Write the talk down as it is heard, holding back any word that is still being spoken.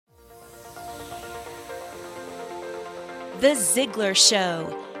The Ziglar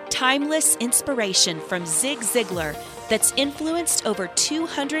Show. Timeless inspiration from Zig Ziglar that's influenced over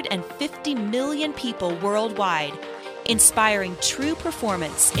 250 million people worldwide, inspiring true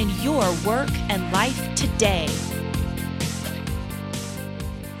performance in your work and life today.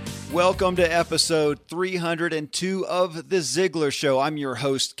 Welcome to episode 302 of The Ziglar Show. I'm your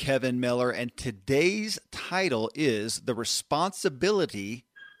host, Kevin Miller, and today's title is The Responsibility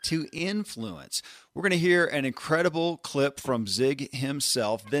to Influence. We're going to hear an incredible clip from Zig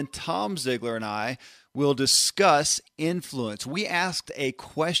himself. Then Tom Ziglar and I will discuss influence. We asked a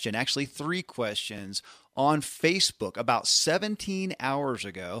question, actually 3 questions, on Facebook about 17 hours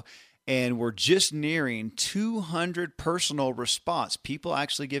ago, and we're just nearing 200 personal response. People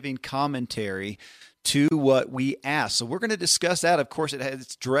actually giving commentary to what we asked. So we're going to discuss that. Of course,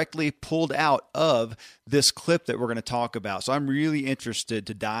 it's directly pulled out of this clip that we're going to talk about. So I'm really interested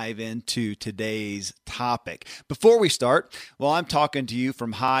to dive into today's topic. Before we start, well, I'm talking to you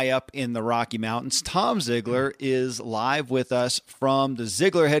from high up in the Rocky Mountains. Tom Ziglar is live with us from the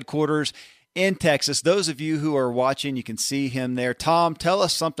Ziglar headquarters in Texas. Those of you who are watching, you can see him there. Tom, tell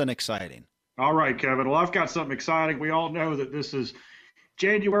us something exciting. All right, Kevin. Well, I've got something exciting. We all know that this is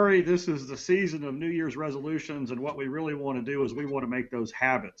January. This is the season of New Year's resolutions, and what we really want to do is we want to make those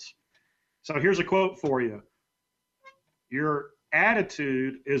habits. So here's a quote for you. Your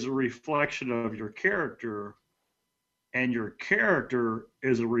attitude is a reflection of your character, and your character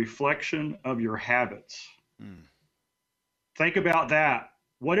is a reflection of your habits. Think about that.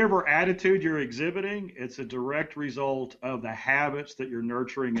 Whatever attitude you're exhibiting, it's a direct result of the habits that you're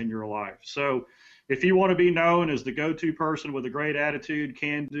nurturing in your life. So if you want to be known as the go-to person with a great attitude,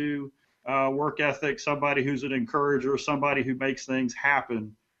 can-do, work ethic, somebody who's an encourager, somebody who makes things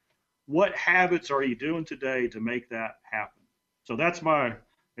happen, what habits are you doing today to make that happen? So that's my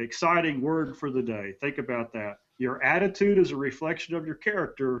exciting word for the day. Think about that. Your attitude is a reflection of your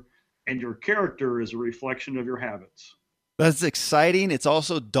character, and your character is a reflection of your habits. That's exciting. It's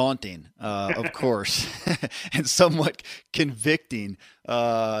also daunting, of course, and somewhat convicting,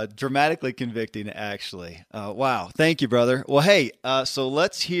 dramatically convicting, actually. Wow. Thank you, brother. Well, hey, so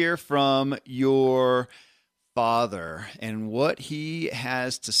let's hear from your father and what he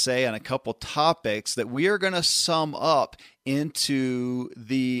has to say on a couple topics that we are going to sum up into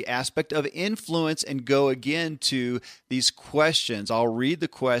the aspect of influence and go again to these questions. I'll read the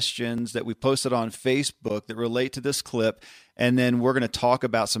questions that we posted on Facebook that relate to this clip, and then we're going to talk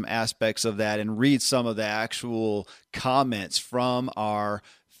about some aspects of that and read some of the actual comments from our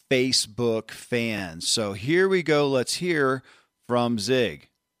Facebook fans. So here we go. Let's hear from Zig.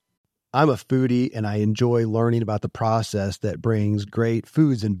 I'm a foodie, and I enjoy learning about the process that brings great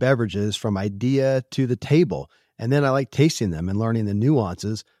foods and beverages from idea to the table. And then I like tasting them and learning the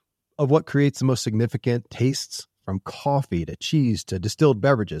nuances of what creates the most significant tastes, from coffee to cheese to distilled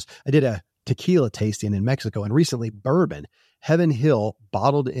beverages. I did a tequila tasting in Mexico, and recently bourbon. Heaven Hill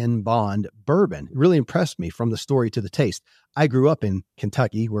Bottled in Bond bourbon really impressed me from the story to the taste. I grew up in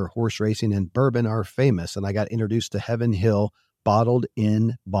Kentucky, where horse racing and bourbon are famous, and I got introduced to Heaven Hill Bottled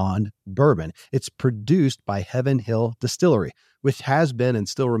in Bond bourbon. It's produced by Heaven Hill Distillery, which has been and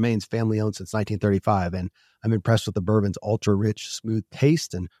still remains family-owned since 1935. And I'm impressed with the bourbon's ultra-rich, smooth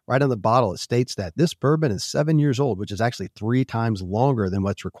taste. And right on the bottle, it states that this bourbon is 7 years old, which is actually 3 times longer than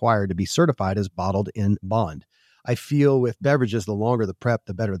what's required to be certified as bottled in bond. I feel with beverages, the longer the prep,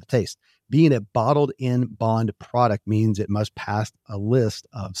 the better the taste. Being a bottled in bond product means it must pass a list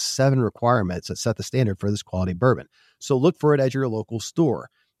of 7 requirements that set the standard for this quality bourbon. So look for it at your local store.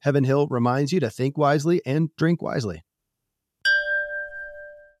 Heaven Hill reminds you to think wisely and drink wisely.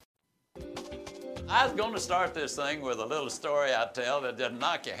 I was going to start this thing with a little story I tell that doesn't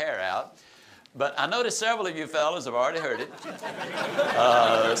knock your hair out. But I noticed several of you fellas have already heard it.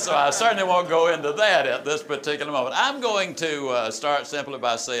 So I certainly won't go into that at this particular moment. I'm going to start simply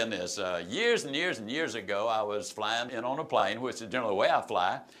by saying this. Years and years and years ago, I was flying in on a plane, which is generally the way I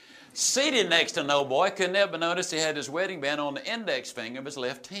fly. Seated next to an old boy, couldn't help but notice he had his wedding band on the index finger of his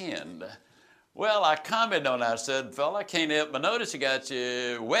left hand. Well, I commented on that. I said, fella, I can't help but notice you got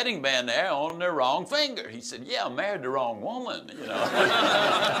your wedding band there on the wrong finger. He said, yeah, I married the wrong woman, you know.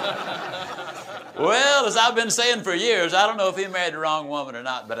 Well, as I've been saying for years, I don't know if he married the wrong woman or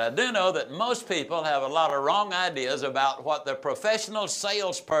not, but I do know that most people have a lot of wrong ideas about what the professional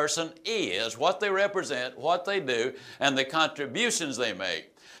salesperson is, what they represent, what they do, and the contributions they make.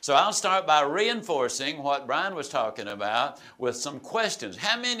 So I'll start by reinforcing what Brian was talking about with some questions.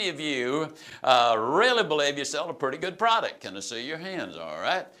 How many of you really believe you sell a pretty good product? Can I see your hands, all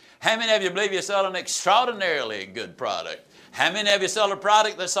right? How many of you believe you sell an extraordinarily good product? How many of you sell a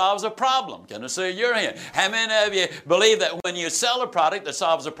product that solves a problem? Can I see your hand? How many of you believe that when you sell a product that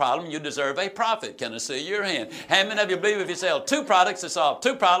solves a problem, you deserve a profit? Can I see your hand? How many of you believe if you sell 2 products that solve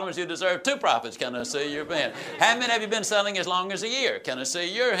 2 problems, you deserve 2 profits? Can I see your hand? How many of you been selling as long as a year? Can I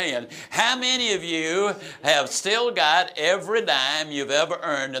see your hand? How many of you have still got every dime you've ever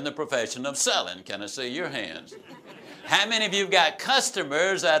earned in the profession of selling? Can I see your hands? How many of you have got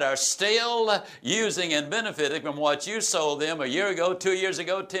customers that are still using and benefiting from what you sold them a year ago, 2 years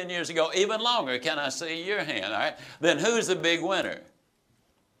ago, 10 years ago, even longer? Can I see your hand? All right. Then who's the big winner?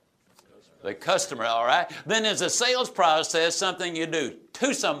 The customer, all right? Then is the sales process something you do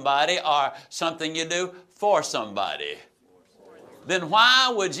to somebody or something you do for somebody? Then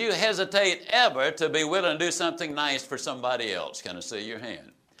why would you hesitate ever to be willing to do something nice for somebody else? Can I see your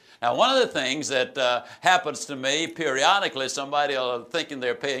hand? Now, one of the things that happens to me periodically, somebody thinking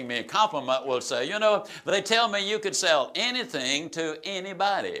they're paying me a compliment will say, you know, they tell me you could sell anything to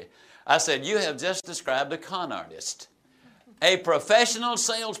anybody. I said, you have just described a con artist. A professional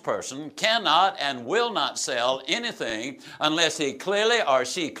salesperson cannot and will not sell anything unless he clearly or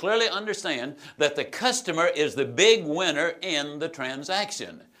she clearly understands that the customer is the big winner in the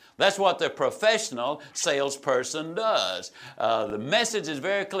transaction. That's what the professional salesperson does. The message is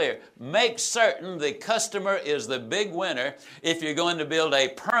very clear. Make certain the customer is the big winner if you're going to build a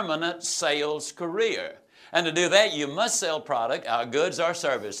permanent sales career. And to do that, you must sell product, our goods, our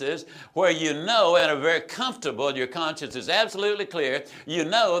services, where you know and are very comfortable, your conscience is absolutely clear, you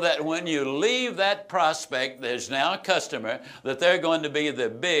know that when you leave that prospect, there's now a customer, that they're going to be the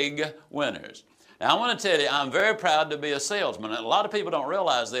big winners. Now, I want to tell you, I'm very proud to be a salesman. A lot of people don't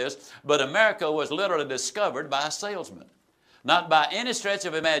realize this, but America was literally discovered by a salesman. Not by any stretch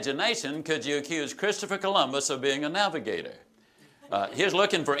of imagination could you accuse Christopher Columbus of being a navigator. He was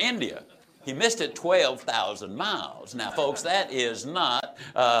looking for India. He missed it 12,000 miles. Now, folks, that is not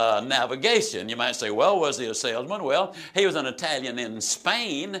navigation. You might say, well, was he a salesman? Well, he was an Italian in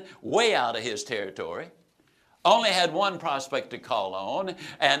Spain, way out of his territory. Only had one prospect to call on,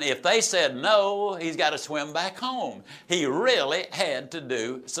 and if they said no, he's got to swim back home. He really had to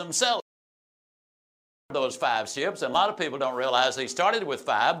do some selling. Those 5 ships, and a lot of people don't realize he started with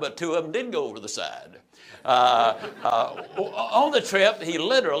 5, but 2 of them did go over the side. On the trip, he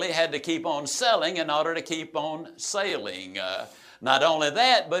literally had to keep on selling in order to keep on sailing. Not only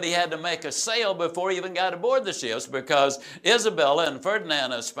that, but he had to make a sale before he even got aboard the ships, because Isabella and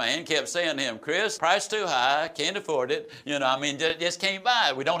Ferdinand of Spain kept saying to him, Chris, price too high, can't afford it. You know, I mean, just can't buy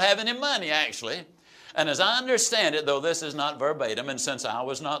it. We don't have any money, actually. And as I understand it, though this is not verbatim, and since I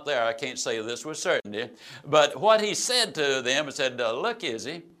was not there, I can't say this with certainty, but what he said to them, he said, look,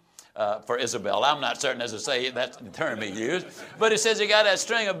 Izzy, for Isabella, I'm not certain as to say that's the term he used, but he says, you got that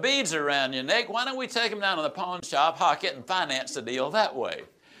string of beads around your neck, why don't we take them down to the pawn shop, hock it, and finance the deal that way?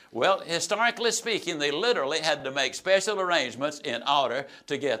 Well, historically speaking, they literally had to make special arrangements in order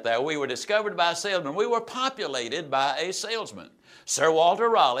to get there. We were discovered by a salesman. We were populated by a salesman. Sir Walter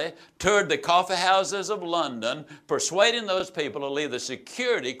Raleigh toured the coffee houses of London, persuading those people to leave the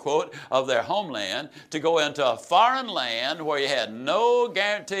security, quote, of their homeland to go into a foreign land where you had no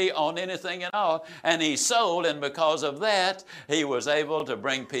guarantee on anything at all. And he sold, and because of that, he was able to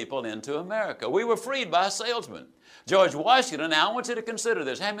bring people into America. We were freed by a salesman. George Washington, now I want you to consider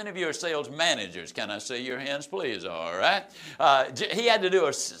this. How many of you are sales managers? Can I see your hands, please? All right. He had to do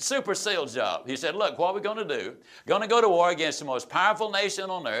a super sales job. He said, look, what we're going to do, going to go to war against the most powerful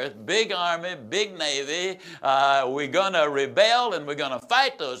nation on earth, big army, big navy. We're going to rebel, and we're going to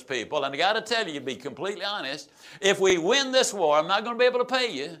fight those people. And I got to tell you, to be completely honest, if we win this war, I'm not going to be able to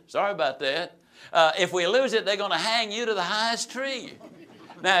pay you. Sorry about that. If we lose it, they're going to hang you to the highest tree.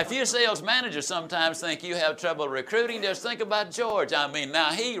 Now, if you sales managers sometimes think you have trouble recruiting, just think about George. I mean, now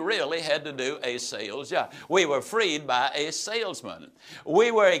he really had to do a sales job. We were freed by a salesman.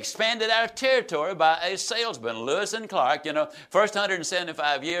 We were expanded our territory by a salesman. Lewis and Clark, you know, first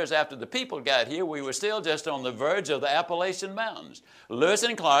 175 years after the people got here, we were still just on the verge of the Appalachian Mountains. Lewis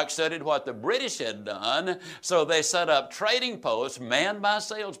and Clark studied what the British had done, so they set up trading posts manned by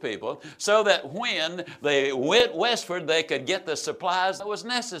salespeople so that when they went westward, they could get the supplies that was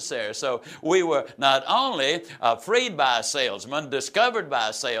necessary. So we were not only freed by a salesman, discovered by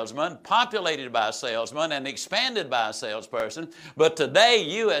a salesman, populated by a salesman, and expanded by a salesperson, but today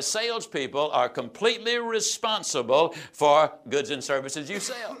you as salespeople are completely responsible for goods and services you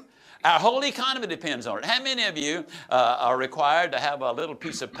sell. Our whole economy depends on it. How many of you are required to have a little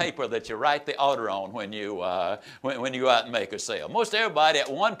piece of paper that you write the order on when you when you go out and make a sale? Most everybody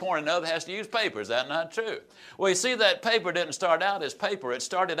at one point or another has to use paper. Is that not true? Well, you see, that paper didn't start out as paper. It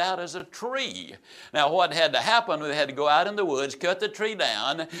started out as a tree. Now, what had to happen, we had to go out in the woods, cut the tree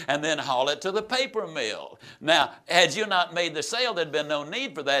down, and then haul it to the paper mill. Now, had you not made the sale, there'd been no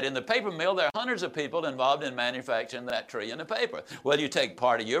need for that. In the paper mill, there are hundreds of people involved in manufacturing that tree and the paper. Well, you take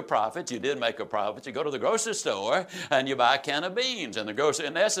part of your profit. You did make a profit. You go to the grocery store and you buy a can of beans. And the grocer,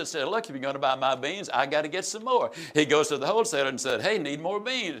 in essence, said, look, if you're going to buy my beans, I got to get some more. He goes to the wholesaler and said, hey, need more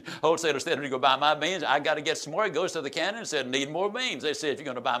beans. Wholesaler said, if you go buy my beans, I got to get some more. He goes to the canner and said, need more beans. They said, if you're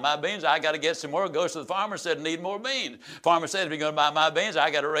going to buy my beans, I got to get some more. He goes to the farmer and said, need more beans. Farmer said, if you're going to buy my beans, I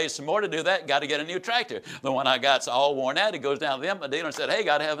got to raise some more. To do that, got to get a new tractor. The one I got's all worn out. He goes down to the implement dealer and said, hey,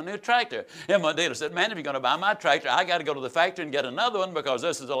 got to have a new tractor. The implement dealer said, man, if you're going to buy my tractor, I got to go to the factory and get another one because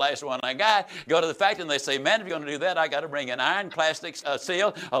this is the last one I got. Go to the factory and they say, man, if you're going to do that, I got to bring in iron, plastics,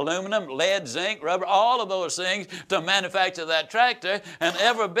 steel, aluminum, lead, zinc, rubber, all of those things to manufacture that tractor. And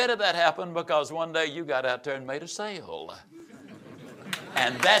every bit of that happened because one day you got out there and made a sale.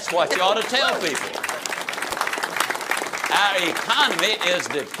 And that's what you ought to tell people. Our economy is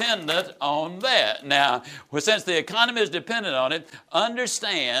dependent on that. Now, since the economy is dependent on it,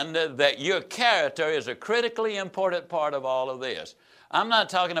 understand that your character is a critically important part of all of this. I'm not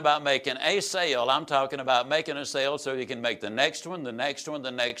talking about making a sale. I'm talking about making a sale so you can make the next one, the next one,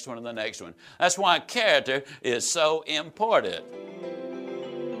 the next one, and the next one. That's why character is so important.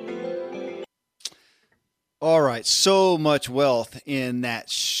 All right, so much wealth in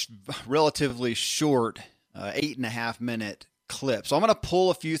that relatively short 8.5 minute clip. So I'm going to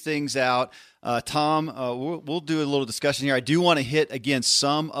pull a few things out. Tom, we'll do a little discussion here. I do want to hit, again,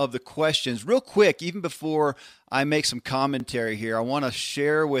 some of the questions real quick, even before I make some commentary here. I want to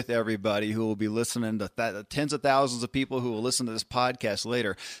share with everybody who will be listening to tens of thousands of people who will listen to this podcast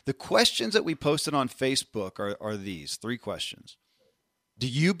later. The questions that we posted on Facebook are these 3 questions. Do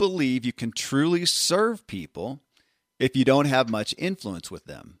you believe you can truly serve people if you don't have much influence with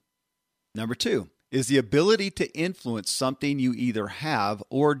them? Number 2, is the ability to influence something you either have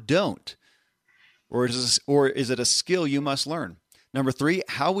or don't? Or is it a skill you must learn? Number 3,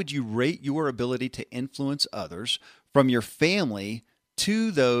 how would you rate your ability to influence others from your family to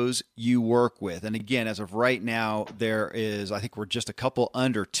those you work with? And again, as of right now, there is, I think we're just a couple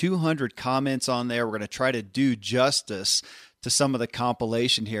under 200 comments on there. We're going to try to do justice to some of the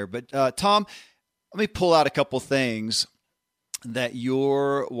compilation here. But Tom, let me pull out a couple things that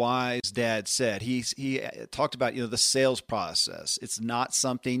your wise dad said. He talked about, the sales process. It's not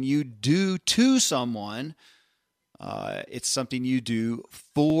something you do to someone. It's something you do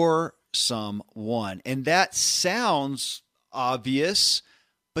for someone. And that sounds obvious,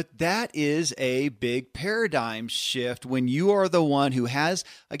 but that is a big paradigm shift when you are the one who has,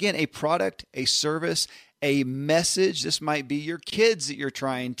 again, a product, a service, a message. This might be your kids that you're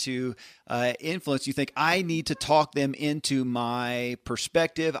trying to influence. You think, I need to talk them into my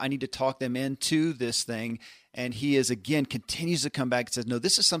perspective. I need to talk them into this thing. And he continues to come back and says, no,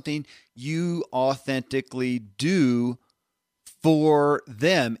 this is something you authentically do for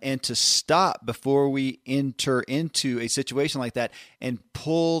them. And to stop before we enter into a situation like that and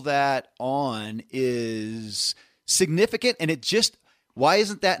pull that on is significant. And why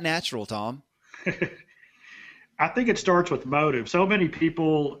isn't that natural, Tom? I think it starts with motive. So many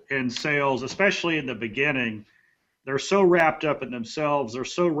people in sales, especially in the beginning, they're so wrapped up in themselves. They're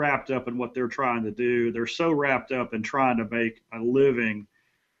so wrapped up in what they're trying to do. They're so wrapped up in trying to make a living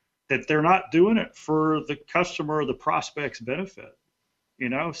that they're not doing it for the customer or the prospect's benefit.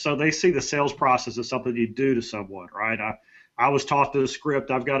 So they see the sales process as something you do to someone, right? I was taught the script.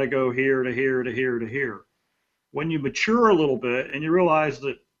 I've got to go here to here to here to here. When you mature a little bit and you realize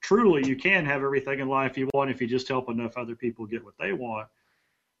that truly you can have everything in life you want if you just help enough other people get what they want,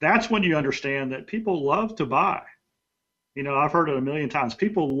 that's when you understand that people love to buy. I've heard it a million times.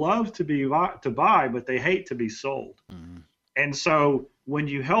 People love to buy, but they hate to be sold. Mm-hmm. And so when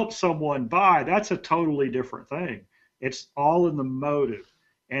you help someone buy, that's a totally different thing. It's all in the motive.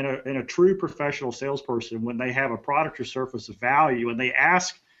 And a true professional salesperson, when they have a product or service of value and they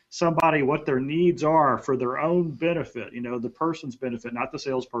ask somebody what their needs are for their own benefit, the person's benefit, not the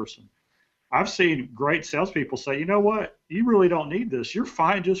salesperson. I've seen great salespeople say, you know what, you really don't need this. You're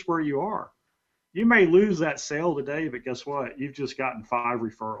fine just where you are. You may lose that sale today, but guess what? You've just gotten 5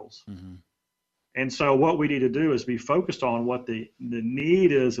 referrals. Mm-hmm. And so what we need to do is be focused on what the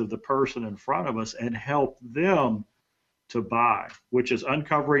need is of the person in front of us and help them to buy, which is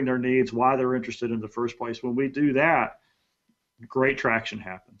uncovering their needs, why they're interested in the first place. When we do that, great traction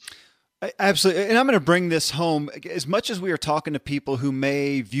happens. Absolutely. And I'm going to bring this home. As much as we are talking to people who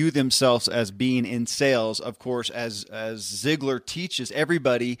may view themselves as being in sales, of course, as Ziglar teaches,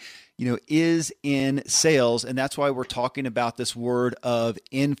 everybody, is in sales. And that's why we're talking about this word of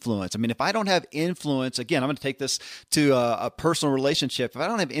influence. I mean, if I don't have influence, again, I'm going to take this to a personal relationship. If I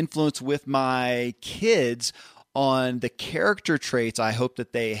don't have influence with my kids on the character traits I hope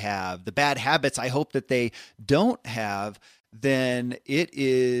that they have, the bad habits I hope that they don't have, then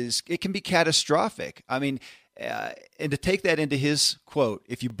it can be catastrophic. I mean, and to take that into his quote,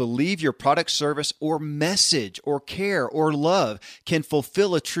 if you believe your product, service, or message, or care, or love can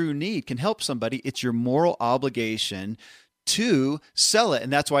fulfill a true need, can help somebody, it's your moral obligation to sell it.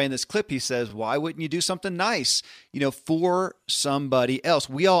 And that's why in this clip he says, why wouldn't you do something nice, for somebody else?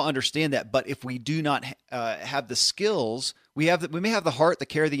 We all understand that, but if we do not have the skills, we may have the heart, the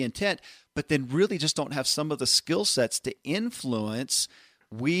care, the intent, but then really just don't have some of the skill sets to influence,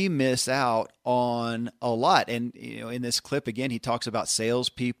 we miss out on a lot. And in this clip again, he talks about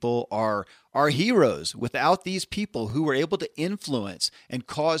salespeople are heroes. Without these people who were able to influence and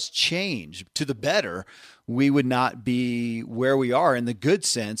cause change to the better, we would not be where we are in the good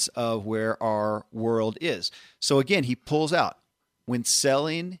sense of where our world is. So again, he pulls out, when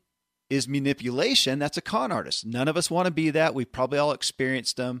selling is manipulation, that's a con artist. None of us want to be that. We've probably all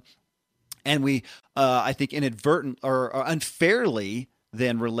experienced them. And we, I think, inadvertent or unfairly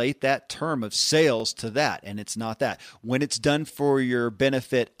then relate that term of sales to that. And it's not that. When it's done for your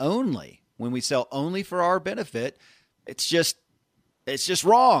benefit only, when we sell only for our benefit, it's just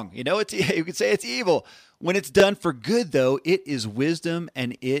wrong. You could say it's evil. When it's done for good, though, it is wisdom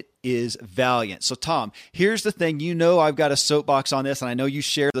and it is valiant. So, Tom, here's the thing. I've got a soapbox on this, and I know you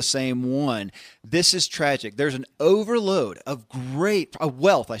share the same one. This is tragic. There's an overload of a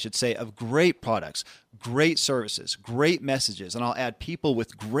wealth of great products, great services, great messages, and I'll add people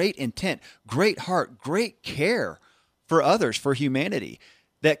with great intent, great heart, great care for others, for humanity,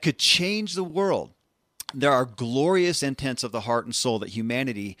 that could change the world. There are glorious intents of the heart and soul that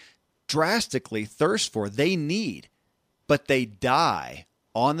humanity drastically thirsts for, they need, but they die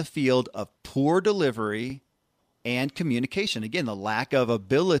on the field of poor delivery and communication. Again, the lack of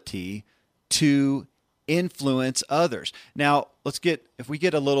ability to influence others. Now, if we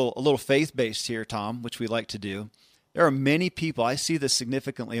get a little faith-based here, Tom, which we like to do, there are many people, I see this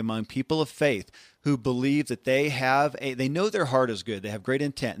significantly among people of faith, who believe that they know their heart is good, they have great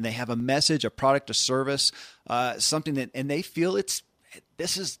intent, and they have a message, a product, a service, something that, and they feel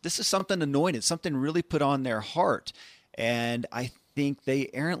this is something anointed, something really put on their heart. And I think they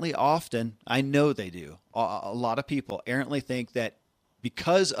errantly often, I know they do, a lot of people errantly think that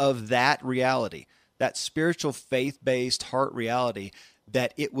because of that reality, that spiritual faith-based heart reality,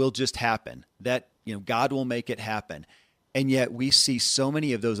 that it will just happen, that God will make it happen. And yet we see so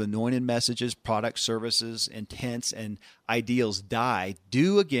many of those anointed messages, products, services, intents, and ideals die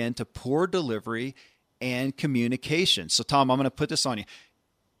due again to poor delivery and communication. So, Tom, I'm going to put this on you.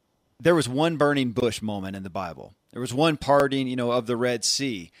 There was one burning bush moment in the Bible. There was one parting, of the Red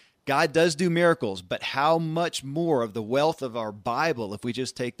Sea. God does do miracles, but how much more of the wealth of our Bible, if we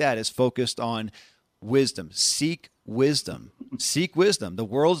just take that, is focused on wisdom. Seek wisdom. Seek wisdom. The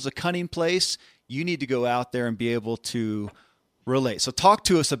world is a cunning place. You need to go out there and be able to relate. So talk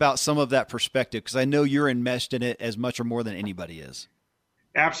to us about some of that perspective, because I know you're enmeshed in it as much or more than anybody is.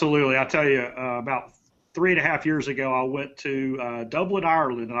 Absolutely. I'll tell you, about 3.5 years ago, I went to Dublin,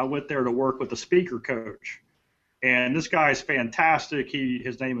 Ireland, and I went there to work with a speaker coach. And this guy is fantastic.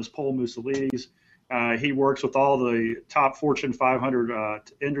 His name is Paul Mussolini's. He works with all the top Fortune 500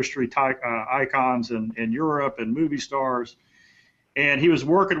 industry icons in Europe and movie stars. And he was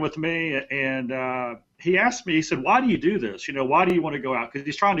working with me, and he asked me, he said, why do you do this? Why do you want to go out? Because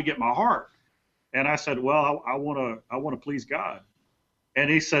he's trying to get my heart. And I said, well, I want to please God. And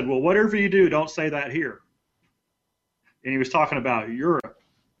he said, well, whatever you do, don't say that here. And he was talking about Europe,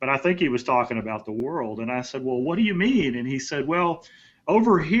 but I think he was talking about the world. And I said, well, what do you mean? And he said, well,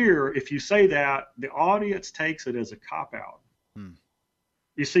 over here, if you say that, the audience takes it as a cop-out.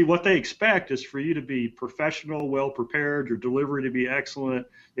 You see, what they expect is for you to be professional, well-prepared, your delivery to be excellent.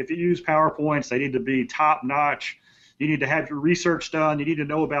 If you use PowerPoints, they need to be top-notch. You need to have your research done. You need to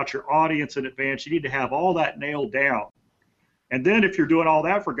know about your audience in advance. You need to have all that nailed down. And then if you're doing all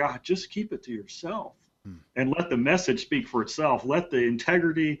that for God, just keep it to yourself and let the message speak for itself. Let the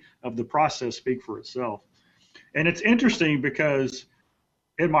integrity of the process speak for itself. And it's interesting because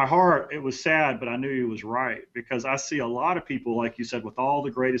in my heart, it was sad, but I knew he was right, because I see a lot of people, like you said, with all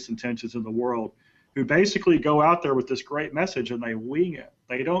the greatest intentions in the world, who basically go out there with this great message and they wing it.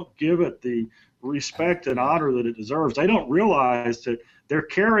 They don't give it the respect and honor that it deserves. They don't realize that they're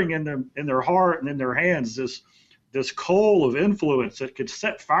carrying in their heart and in their hands this coal of influence that could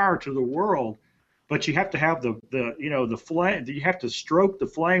set fire to the world. But you have to have the flame. You have to stroke the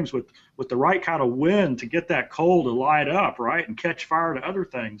flames with the right kind of wind to get that coal to light up, right, and catch fire to other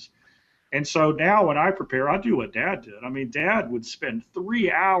things. And so now when I prepare, I do what Dad did. I mean, Dad would spend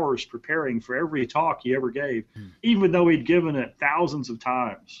 3 hours preparing for every talk he ever gave, even though he'd given it thousands of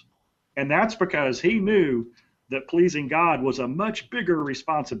times. And that's because he knew that pleasing God was a much bigger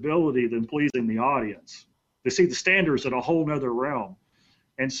responsibility than pleasing the audience. To see the standards at a whole nother realm.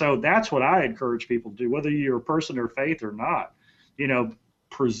 And so that's what I encourage people to do, whether you're a person of faith or not.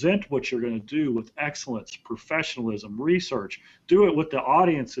 Present what you're going to do with excellence, professionalism, research. Do it with the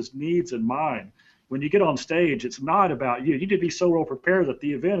audience's needs in mind. When you get on stage, it's not about you. You need to be so well prepared that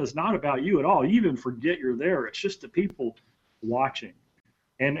the event is not about you at all. You even forget you're there. It's just the people watching.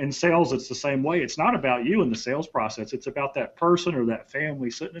 And in sales, it's the same way. It's not about you in the sales process. It's about that person or that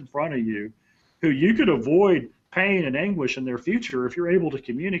family sitting in front of you who you could avoid pain and anguish in their future if you're able to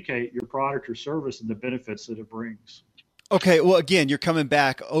communicate your product or service and the benefits that it brings. Okay, well, again, you're coming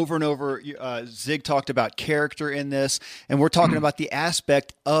back over and over. Zig talked about character in this, and we're talking about the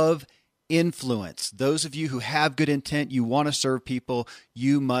aspect of influence. Those of you who have good intent, you want to serve people,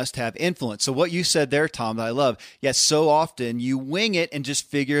 you must have influence. So what you said there, Tom, that I love, yes, so often you wing it and just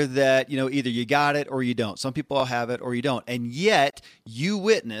figure that, either you got it or you don't. Some people have it or you don't. And yet you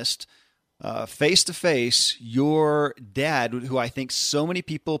witnessed face to face your dad, who I think so many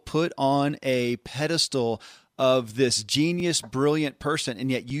people put on a pedestal of this genius, brilliant person,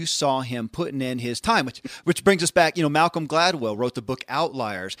 and yet you saw him putting in his time, which brings us back. Malcolm Gladwell wrote the book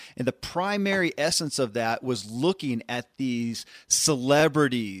Outliers, and the primary essence of that was looking at these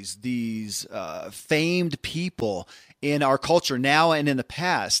celebrities, these famed people in our culture now and in the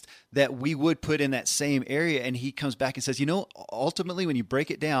past that we would put in that same area. And he comes back and says, ultimately, when you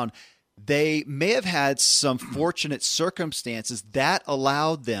break it down, they may have had some fortunate circumstances that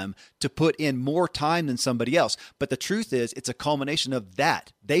allowed them to put in more time than somebody else. But the truth is, it's a culmination of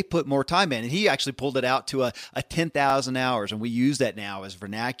that. They put more time in. And he actually pulled it out to a 10,000 hours. And we use that now as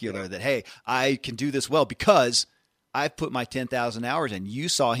vernacular that, hey, I can do this well because I've put my 10,000 hours in. You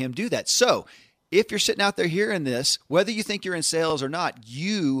saw him do that. So if you're sitting out there hearing this, whether you think you're in sales or not,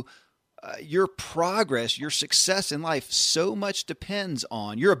 your progress, your success in life so much depends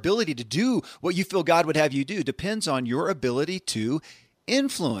on your ability to do what you feel God would have you do, depends on your ability to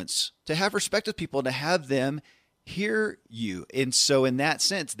influence, to have respect with people, to have them hear you. And so in that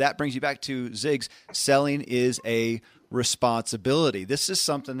sense, that brings you back to Zig's selling is a responsibility. This is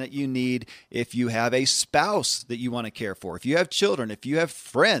something that you need if you have a spouse that you want to care for, if you have children, if you have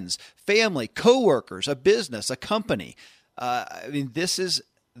friends, family, coworkers, a business, a company. This is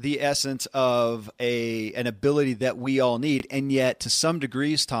the essence of an ability that we all need. And yet to some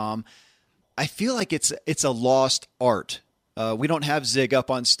degrees, Tom, I feel like it's a lost art. We don't have Zig up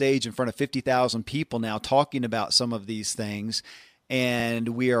on stage in front of 50,000 people now talking about some of these things. And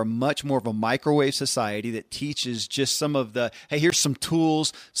we are much more of a microwave society that teaches just some of the, hey, here's some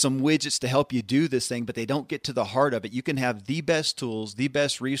tools, some widgets to help you do this thing, but they don't get to the heart of it. You can have the best tools, the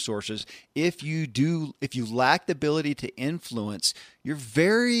best resources. If you lack the ability to influence, you're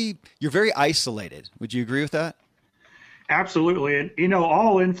very isolated. Would you agree with that? Absolutely. And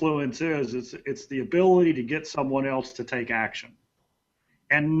all influence it's the ability to get someone else to take action.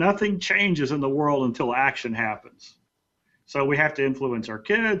 And nothing changes in the world until action happens. So we have to influence our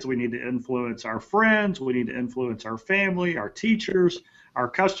kids. We need to influence our friends. We need to influence our family, our teachers, our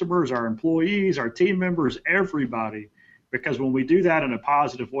customers, our employees, our team members, everybody. Because when we do that in a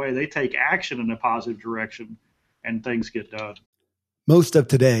positive way, they take action in a positive direction and things get done. Most of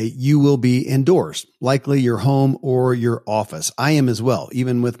today, you will be indoors, likely your home or your office. I am as well.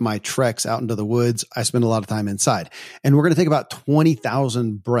 Even with my treks out into the woods, I spend a lot of time inside. And we're going to take about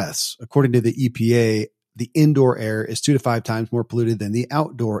 20,000 breaths. According to the EPA, the indoor air is 2 to 5 times more polluted than the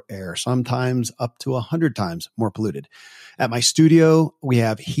outdoor air, sometimes up to 100 times more polluted. At my studio, we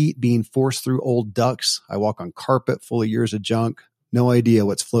have heat being forced through old ducts. I walk on carpet full of years of junk. No idea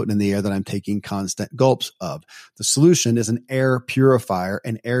what's floating in the air that I'm taking constant gulps of. The solution is an air purifier,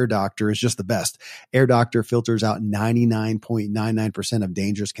 and Air Doctor is just the best. Air Doctor filters out 99.99% of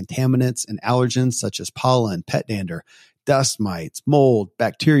dangerous contaminants and allergens such as pollen, pet dander, dust mites, mold,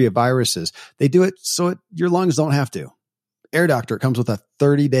 bacteria, viruses. They do it so your lungs don't have to. Air Doctor comes with a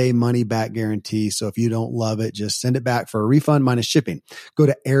 30-day money-back guarantee. So if you don't love it, just send it back for a refund minus shipping. Go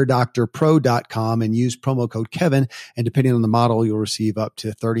to airdoctorpro.com and use promo code Kevin. And depending on the model, you'll receive up to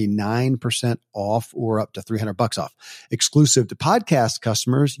 39% off or up to $300 off. Exclusive to podcast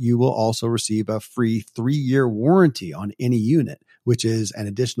customers, you will also receive a free 3-year warranty on any unit, which is an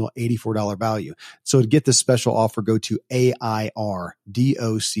additional $84 value. So to get this special offer, go to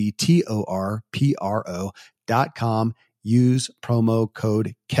airdoctorpro.com. Use promo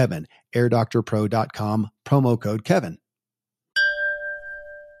code Kevin. airdoctorpro.com, promo code Kevin.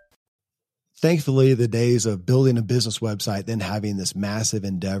 Thankfully, the days of building a business website, then having this massive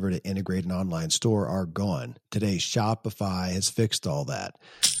endeavor to integrate an online store are gone. Today, Shopify has fixed all that.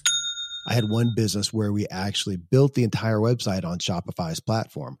 I had one business where we actually built the entire website on Shopify's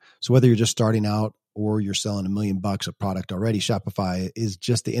platform. So whether you're just starting out or you're selling $1 million of product already, Shopify is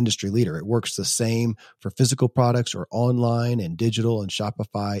just the industry leader. It works the same for physical products or online and digital, and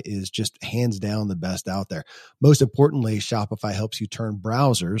Shopify is just hands down the best out there. Most importantly, Shopify helps you turn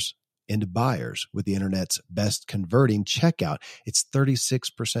browsers into buyers with the internet's best converting checkout. It's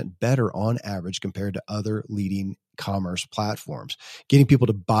 36% better on average compared to other leading commerce platforms. Getting people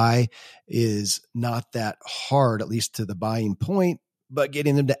to buy is not that hard, at least to the buying point, but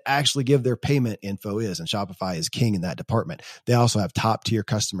getting them to actually give their payment info is, and Shopify is king in that department. They also have top tier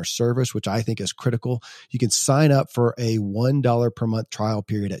customer service, which I think is critical. You can sign up for a $1 per month trial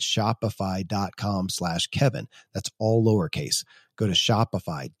period at shopify.com/Kevin. That's all lowercase. Go to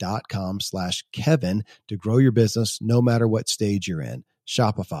shopify.com/Kevin to grow your business no matter what stage you're in.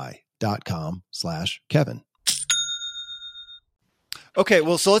 Shopify.com/Kevin. Okay,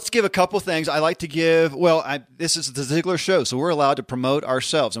 well, so let's give a couple things. I like to give, this is the Ziglar Show, so we're allowed to promote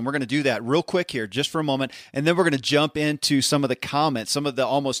ourselves, and we're going to do that real quick here, just for a moment, and then we're going to jump into some of the comments, some of the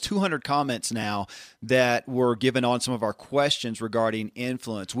almost 200 comments now that were given on some of our questions regarding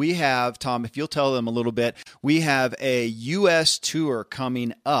influence. We have, Tom, if you'll tell them a little bit, we have a U.S. tour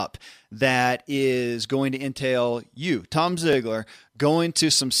coming up that is going to entail you, Tom Ziglar, going to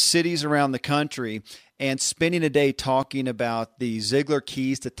some cities around the country and spending a day talking about the Ziglar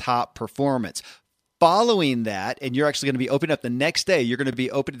Keys to Top Performance. Following that, and you're actually going to be opening up the next day, you're going to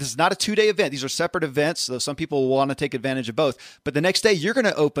be open. This is not a 2-day event. These are separate events, so some people will want to take advantage of both. But the next day, you're going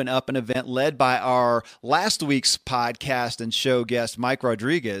to open up an event led by our last week's podcast and show guest, Mike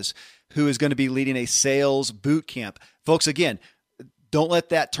Rodriguez, who is going to be leading a sales boot camp. Folks, again, don't let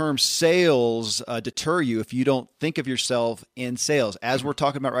that term sales deter you if you don't think of yourself in sales. As we're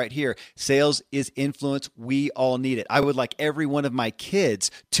talking about right here, sales is influence. We all need it. I would like every one of my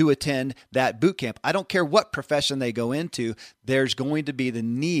kids to attend that boot camp. I don't care what profession they go into. There's going to be the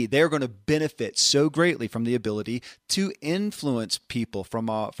need. They're going to benefit so greatly from the ability to influence people from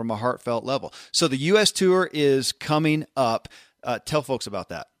a heartfelt level. So the U.S. tour is coming up. Tell folks about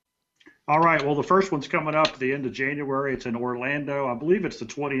that. All right. Well, the first one's coming up at the end of January. It's in Orlando. I believe it's the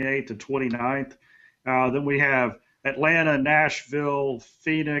 28th and 29th. Then we have Atlanta, Nashville,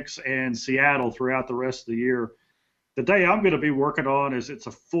 Phoenix, and Seattle throughout the rest of the year. The day I'm going to be working on it's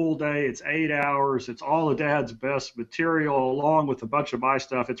a full day. It's 8 hours. It's all of Dad's best material along with a bunch of my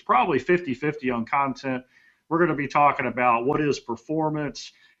stuff. It's probably 50-50 on content. We're going to be talking about what is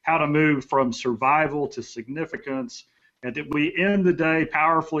performance, how to move from survival to significance, and that we end the day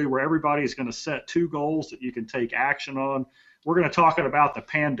powerfully where everybody's going to set 2 goals that you can take action on. We're going to talk about the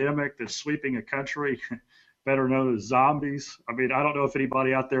pandemic that's sweeping a country, better known as zombies. I mean, I don't know if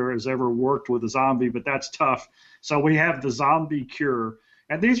anybody out there has ever worked with a zombie, but that's tough. So we have the zombie cure.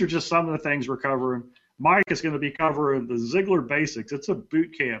 And these are just some of the things we're covering. Mike is going to be covering the Ziglar Basics. It's a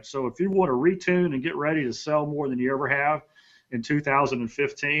boot camp. So if you want to retune and get ready to sell more than you ever have in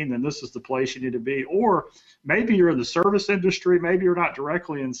 2015, then this is the place you need to be. Or maybe you're in the service industry, maybe you're not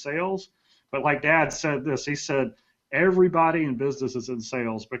directly in sales, but like Dad said this, he said, everybody in business is in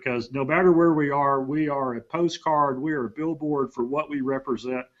sales because no matter where we are a postcard, we are a billboard for what we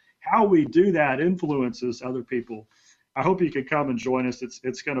represent. How we do that influences other people. I hope you could come and join us.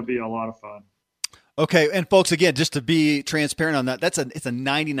 It's going to be a lot of fun. Okay, and folks, again, just to be transparent on that, it's a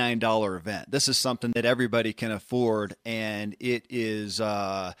 $99 event. This is something that everybody can afford, and it is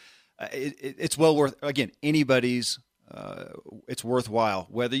it's well worth. Again, anybody's. It's worthwhile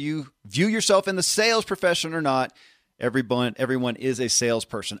whether you view yourself in the sales profession or not. Everyone is a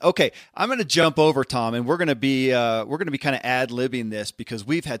salesperson. Okay, I'm going to jump over, Tom, and we're going to be kind of ad-libbing this because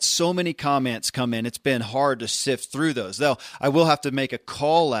we've had so many comments come in. It's been hard to sift through those. Though I will have to make a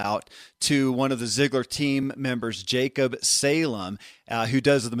call out to one of the Ziglar team members, Jacob Salem, who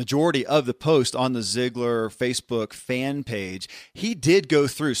does the majority of the post on the Ziglar Facebook fan page, he did go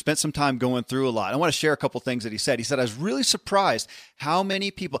through, spent some time going through a lot. I want to share a couple things that he said. He said, I was really surprised how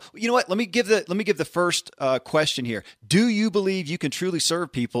many people, you know what, let me give the first question here. Do you believe you can truly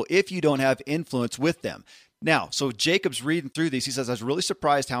serve people if you don't have influence with them? Now, so Jacob's reading through these. He says, I was really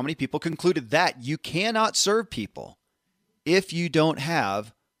surprised how many people concluded that you cannot serve people if you don't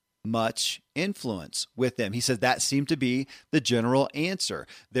have much influence with them. He said that seemed to be the general answer.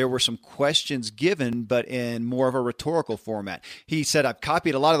 There were some questions given, but in more of a rhetorical format. He said, I've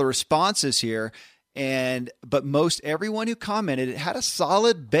copied a lot of the responses here, but most everyone who commented it had a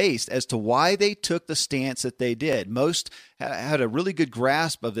solid base as to why they took the stance that they did. Most had a really good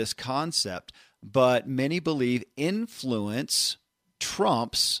grasp of this concept, but many believe influence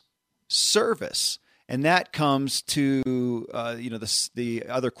trumps service. And that comes to the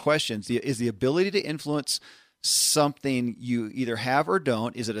other questions. Is the ability to influence something you either have or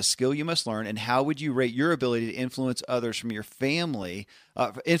don't? Is it a skill you must learn? And how would you rate your ability to influence others from your family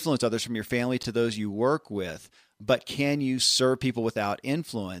to those you work with? But can you serve people without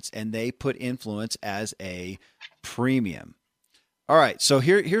influence? And they put influence as a premium. All right, so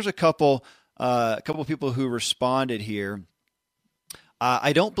here's a couple people who responded here.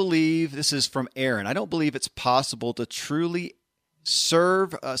 I don't believe, this is from Aaron, I don't believe it's possible to truly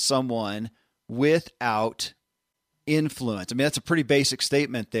serve someone without influence. I mean, that's a pretty basic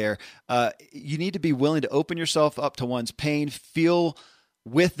statement there. You need to be willing to open yourself up to one's pain, feel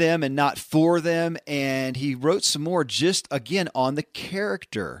with them and not for them. And he wrote some more just, again, on the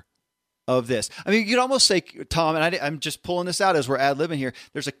character of this. I mean, you could almost say, Tom, and I'm just pulling this out as we're ad-libbing here,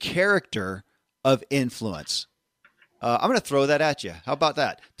 there's a character of influence. I'm going to throw that at you. How about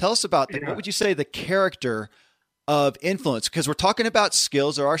that? Tell us about what would you say the character of influence? Because we're talking about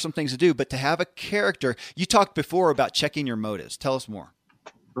skills. There are some things to do, but to have a character, you talked before about checking your motives. Tell us more.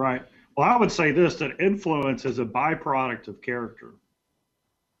 Right. Well, I would say this, that influence is a byproduct of character.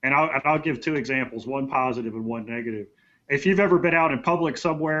 And I'll give two examples, one positive and one negative. If you've ever been out in public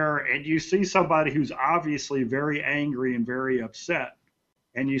somewhere and you see somebody who's obviously very angry and very upset,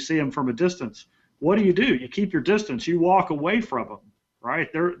 and you see them from a distance, what do? You keep your distance. You walk away from them,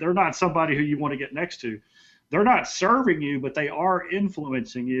 right? They're not somebody who you want to get next to. They're not serving you, but they are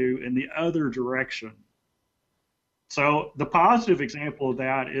influencing you in the other direction. So the positive example of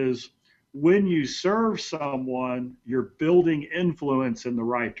that is when you serve someone, you're building influence in the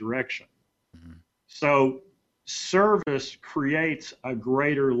right direction. Mm-hmm. So service creates a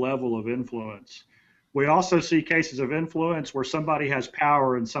greater level of influence. We also see cases of influence where somebody has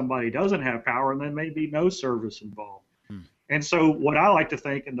power and somebody doesn't have power, and then maybe no service involved. And so what I like to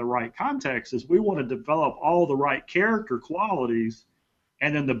think in the right context is we want to develop all the right character qualities,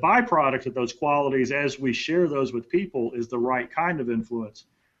 and then the byproduct of those qualities as we share those with people is the right kind of influence,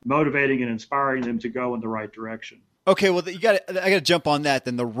 motivating and inspiring them to go in the right direction. Okay, well, I got to jump on that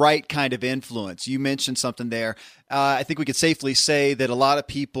then, the right kind of influence. You mentioned something there. I think we could safely say that a lot of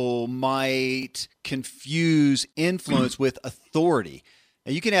people might confuse influence with authority.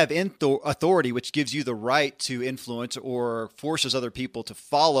 And you can have authority, which gives you the right to influence or forces other people to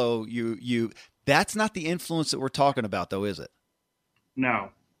follow you. That's not the influence that we're talking about, though, is it?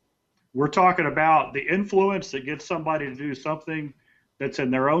 No. We're talking about the influence that gets somebody to do something that's in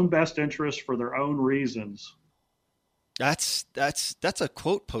their own best interest for their own reasons. That's a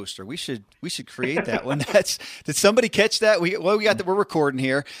quote poster. We should create that one. Did somebody catch that? We got that. We're recording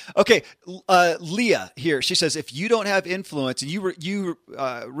here. Okay, Leah here. She says, if you don't have influence, and you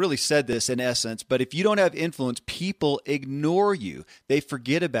really said this in essence, but if you don't have influence, people ignore you. They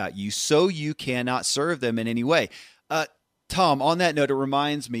forget about you, so you cannot serve them in any way. Tom, on that note, it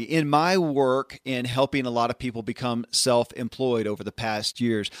reminds me, in my work in helping a lot of people become self-employed over the past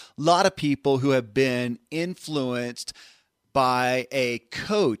years, a lot of people who have been influenced by a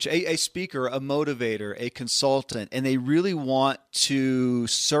coach, a speaker, a motivator, a consultant, and they really want to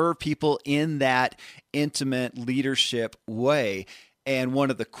serve people in that intimate leadership way. And one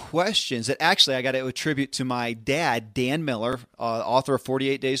of the questions that actually I got to attribute to my dad, Dan Miller, author of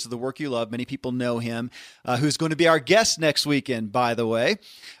 48 Days of the Work You Love. Many people know him, who's going to be our guest next week. He said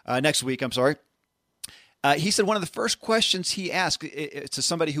one of the first questions he asked to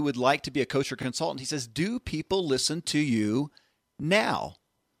somebody who would like to be a coach or consultant, he says, do people listen to you now?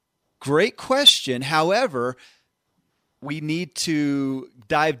 Great question. However, we need to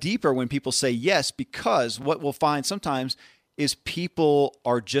dive deeper when people say yes, because what we'll find sometimes is people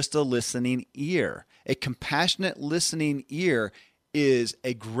are just a listening ear. A compassionate listening ear is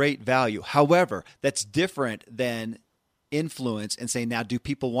a great value. However, that's different than influence and saying, now, do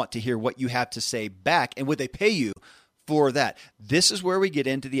people want to hear what you have to say back? And would they pay you for that. This is where we get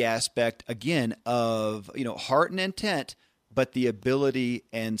into the aspect again of, heart and intent, but the ability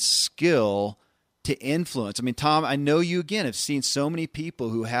and skill to influence. I mean, Tom, I know you again have seen so many people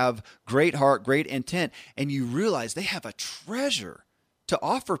who have great heart, great intent, and you realize they have a treasure to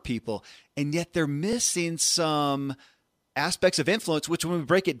offer people, and yet they're missing some aspects of influence, which when we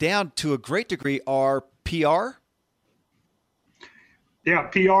break it down to a great degree are PR. Yeah,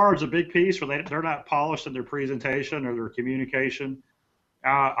 PR is a big piece where they're not polished in their presentation or their communication.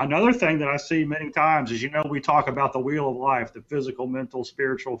 Another thing that I see many times is, we talk about the wheel of life, the physical, mental,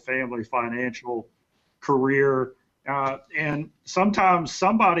 spiritual, family, financial, career. And sometimes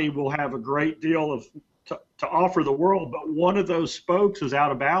somebody will have a great deal to offer the world, but one of those spokes is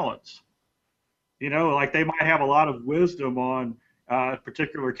out of balance. Like they might have a lot of wisdom on a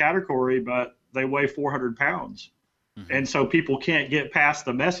particular category, but they weigh 400 pounds. Mm-hmm. And so people can't get past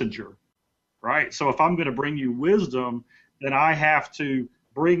the messenger, right? So if I'm going to bring you wisdom, then I have to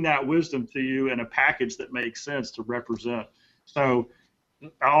bring that wisdom to you in a package that makes sense to represent. So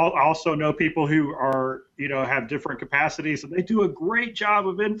I also know people who are, have different capacities, and they do a great job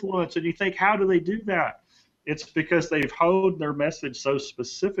of influence. And you think, how do they do that? It's because they've honed their message so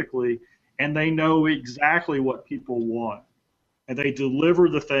specifically, and they know exactly what people want. And they deliver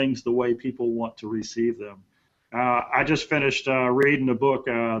the things the way people want to receive them. I just finished reading the book,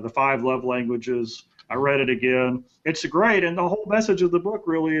 The 5 Love Languages. I read it again. It's great. And the whole message of the book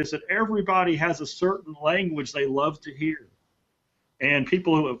really is that everybody has a certain language they love to hear. And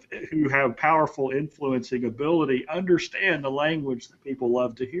people who have powerful influencing ability understand the language that people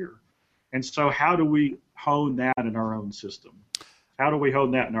love to hear. And so how do we hone that in our own system? How do we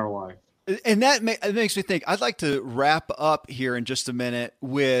hone that in our life? And that makes me think, I'd like to wrap up here in just a minute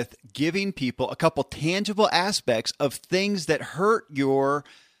with giving people a couple tangible aspects of things that hurt your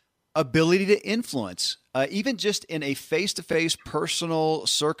ability to influence, even just in a face-to-face personal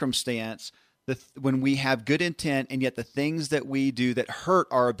circumstance, when we have good intent and yet the things that we do that hurt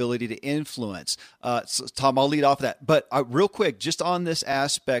our ability to influence. So, Tom, I'll lead off that. But real quick, just on this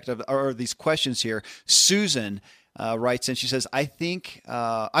aspect or these questions here, Susan writes in, she says,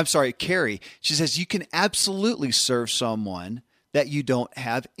 Carrie, she says, you can absolutely serve someone that you don't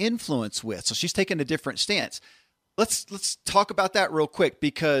have influence with. So she's taking a different stance. Let's talk about that real quick,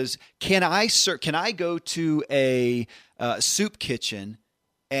 because can I go to a soup kitchen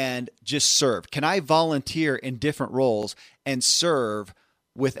and just serve? Can I volunteer in different roles and serve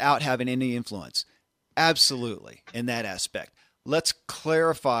without having any influence? Absolutely, in that aspect. Let's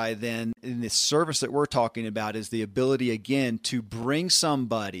clarify then, in this service that we're talking about is the ability, again, to bring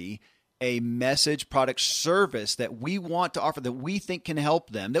somebody a message, product, service that we want to offer, that we think can help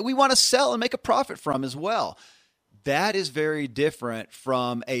them, that we want to sell and make a profit from as well. That is very different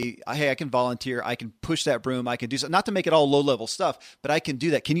from hey, I can volunteer, I can push that broom, I can do something, not to make it all low-level stuff, but I can do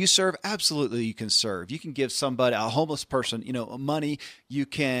that. Can you serve? Absolutely, you can serve. You can give somebody, a homeless person, money. You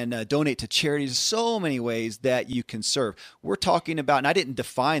can donate to charities. So many ways that you can serve. We're talking about, and I didn't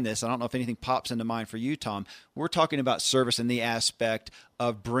define this, I don't know if anything pops into mind for you, Tom. We're talking about service in the aspect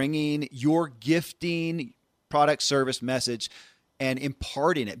of bringing your gifting, product, service, message, and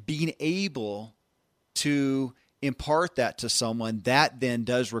imparting it, being able to impart that to someone. That then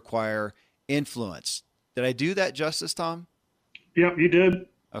does require influence. Did I do that justice, Tom? Yep, you did.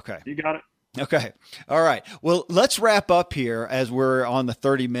 Okay. You got it. Okay. All right. Well, let's wrap up here as we're on the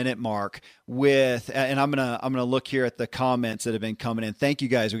 30-minute mark with, and I'm going to look here at the comments that have been coming in. Thank you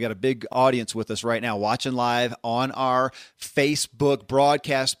guys. We got a big audience with us right now watching live on our Facebook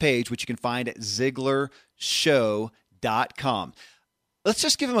broadcast page, which you can find at ZiglarShow.com. Let's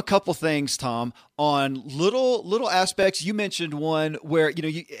just give him a couple things, Tom, on little aspects. You mentioned one where,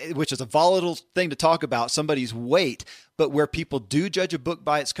 which is a volatile thing to talk about, somebody's weight, but where people do judge a book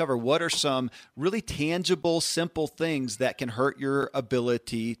by its cover. What are some really tangible, simple things that can hurt your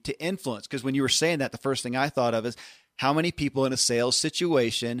ability to influence? Because when you were saying that, the first thing I thought of is how many people in a sales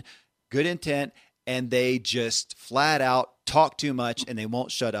situation, good intent, and they just flat out talk too much and they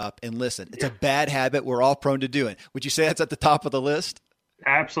won't shut up and listen. It's a bad habit we're all prone to doing. Would you say that's at the top of the list?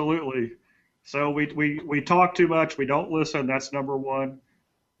 Absolutely. So we talk too much. We don't listen. That's number one.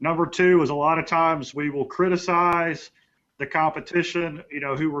 Number two is a lot of times we will criticize the competition,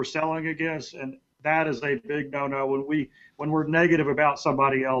 who we're selling against. And that is a big no-no. When we're negative about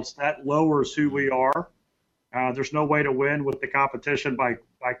somebody else, that lowers who we are. There's no way to win with the competition by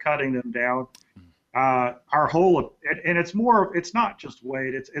cutting them down. Our whole, and it's not just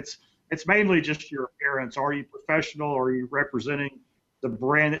weight. It's mainly just your appearance. Are you professional? Are you representing the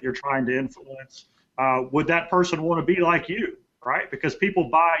brand that you're trying to influence? Would that person want to be like you, right? Because people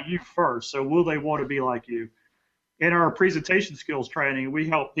buy you first. So will they want to be like you? in our presentation skills training, we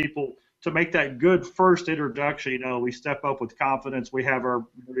help people to make that good first introduction. You know, we step up with confidence. We have our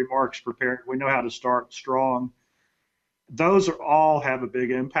remarks prepared. We know how to start strong. Those are all have a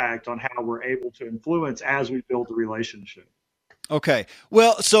big impact on how we're able to influence as we build the relationship. Okay.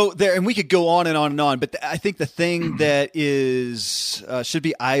 Well, so there, and we could go on and on and on, but I think the thing that is should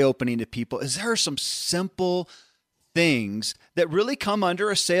be eye-opening to people is there are some simple things that really come under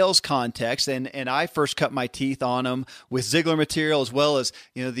a sales context, and I first cut my teeth on them with Ziglar material, as well as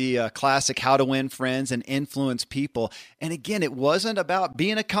the classic How to Win Friends and Influence People. And again, it wasn't about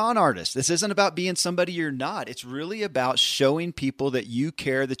being a con artist. This isn't about being somebody you're not. It's really about showing people that you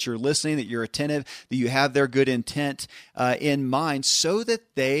care, that you're listening, that you're attentive, that you have their good intent in mind, so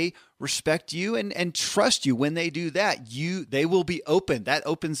that they respect you and trust you. When they do that, they will be open. That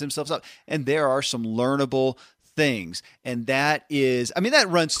opens themselves up, and there are some learnable things. And that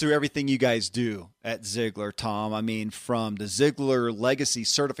runs through everything you guys do at Ziglar, Tom. I mean, from the Ziglar Legacy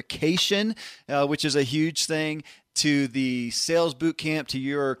certification, which is a huge thing, to the sales boot camp, to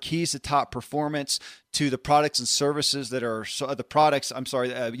your keys to top performance, to the products and services that are books and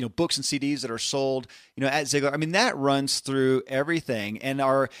CDs that are sold, at Ziglar. I mean, that runs through everything. And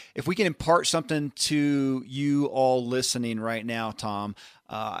if we can impart something to you all listening right now, Tom,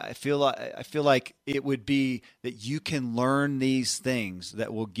 I feel like it would be that you can learn these things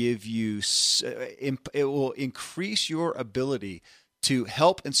that will give you, it will increase your ability to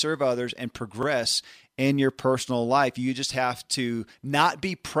help and serve others and progress in your personal life. You just have to not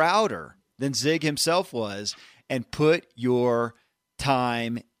be prouder than Zig himself was and put your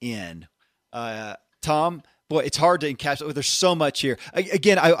time in. Tom, boy, it's hard to encapsulate. There's so much here.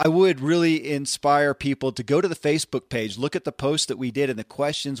 Again, I would really inspire people to go to the Facebook page, look at the post that we did and the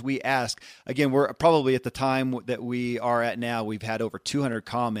questions we asked. Again, we're probably at the time that we are at now, we've had over 200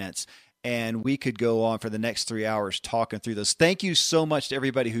 comments, and we could go on for the next 3 hours talking through those. Thank you so much to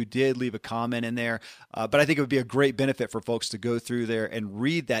everybody who did leave a comment in there. But I think it would be a great benefit for folks to go through there and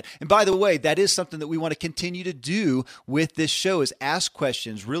read that. And by the way, that is something that we want to continue to do with this show, is ask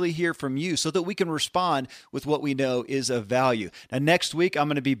questions, really hear from you so that we can respond with what we know is of value. Now, next week, I'm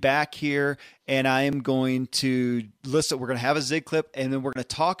going to be back here, and I am going to listen. We're going to have a Zig clip, and then we're going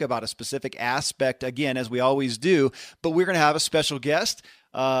to talk about a specific aspect, again, as we always do. But we're going to have a special guest,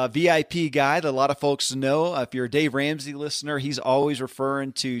 VIP guy that a lot of folks know. If you're a Dave Ramsey listener, he's always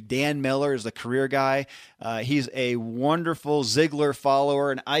referring to Dan Miller as the career guy. He's a wonderful Ziglar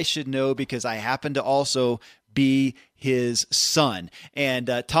follower, and I should know because I happen to also be his son.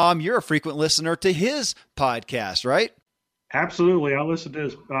 And Tom, you're a frequent listener to his podcast, right? Absolutely. I listen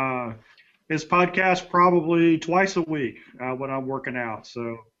to his podcast probably twice a week when I'm working out.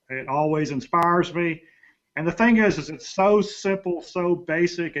 So it always inspires me. And the thing is it's so simple, so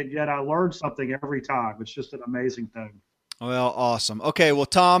basic, and yet I learn something every time. It's just an amazing thing. Well, awesome. Okay, well,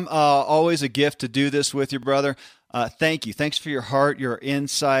 Tom, always a gift to do this with your brother. Thank you. Thanks for your heart, your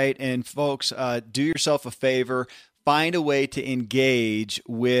insight. And folks, do yourself a favor. Find a way to engage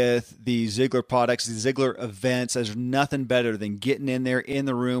with the Ziglar products, the Ziglar events. There's nothing better than getting in there in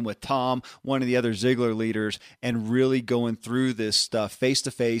the room with Tom, one of the other Ziglar leaders, and really going through this stuff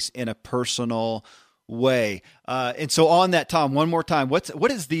face-to-face in a personal way. And so on that, Tom, one more time,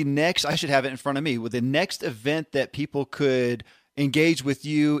 what is the next, I should have it in front of me, with the next event that people could engage with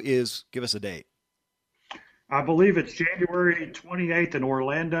you is, give us a date. I believe it's January 28th in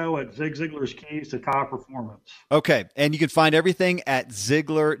Orlando at Zig Ziglar's Keys to Top Performance. Okay. And you can find everything at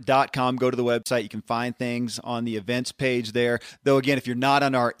Ziglar.com. Go to the website. You can find things on the events page there. Though, again, if you're not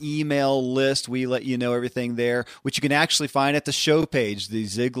on our email list, we let you know everything there, which you can actually find at the show page, the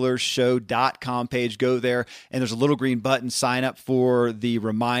ZiglarShow.com page. Go there, and there's a little green button, sign up for the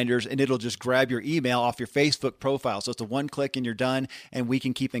reminders, and it'll just grab your email off your Facebook profile. So it's a one click and you're done, and we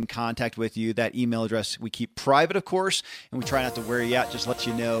can keep in contact with you. That email address we keep private, of course, and we try not to wear you out, just let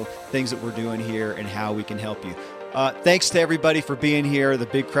you know things that we're doing here and how we can help you. Thanks to everybody for being here, the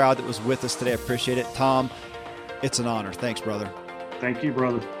big crowd that was with us today. I appreciate it. Tom, it's an honor. Thanks, brother. Thank you,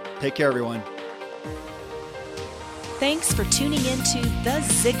 brother. Take care, everyone. Thanks for tuning into The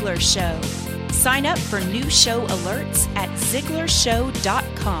Ziglar Show. Sign up for new show alerts at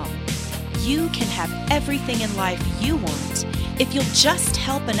ZiglarShow.com. You can have everything in life you want if you'll just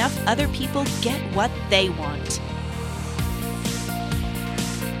help enough other people get what they want.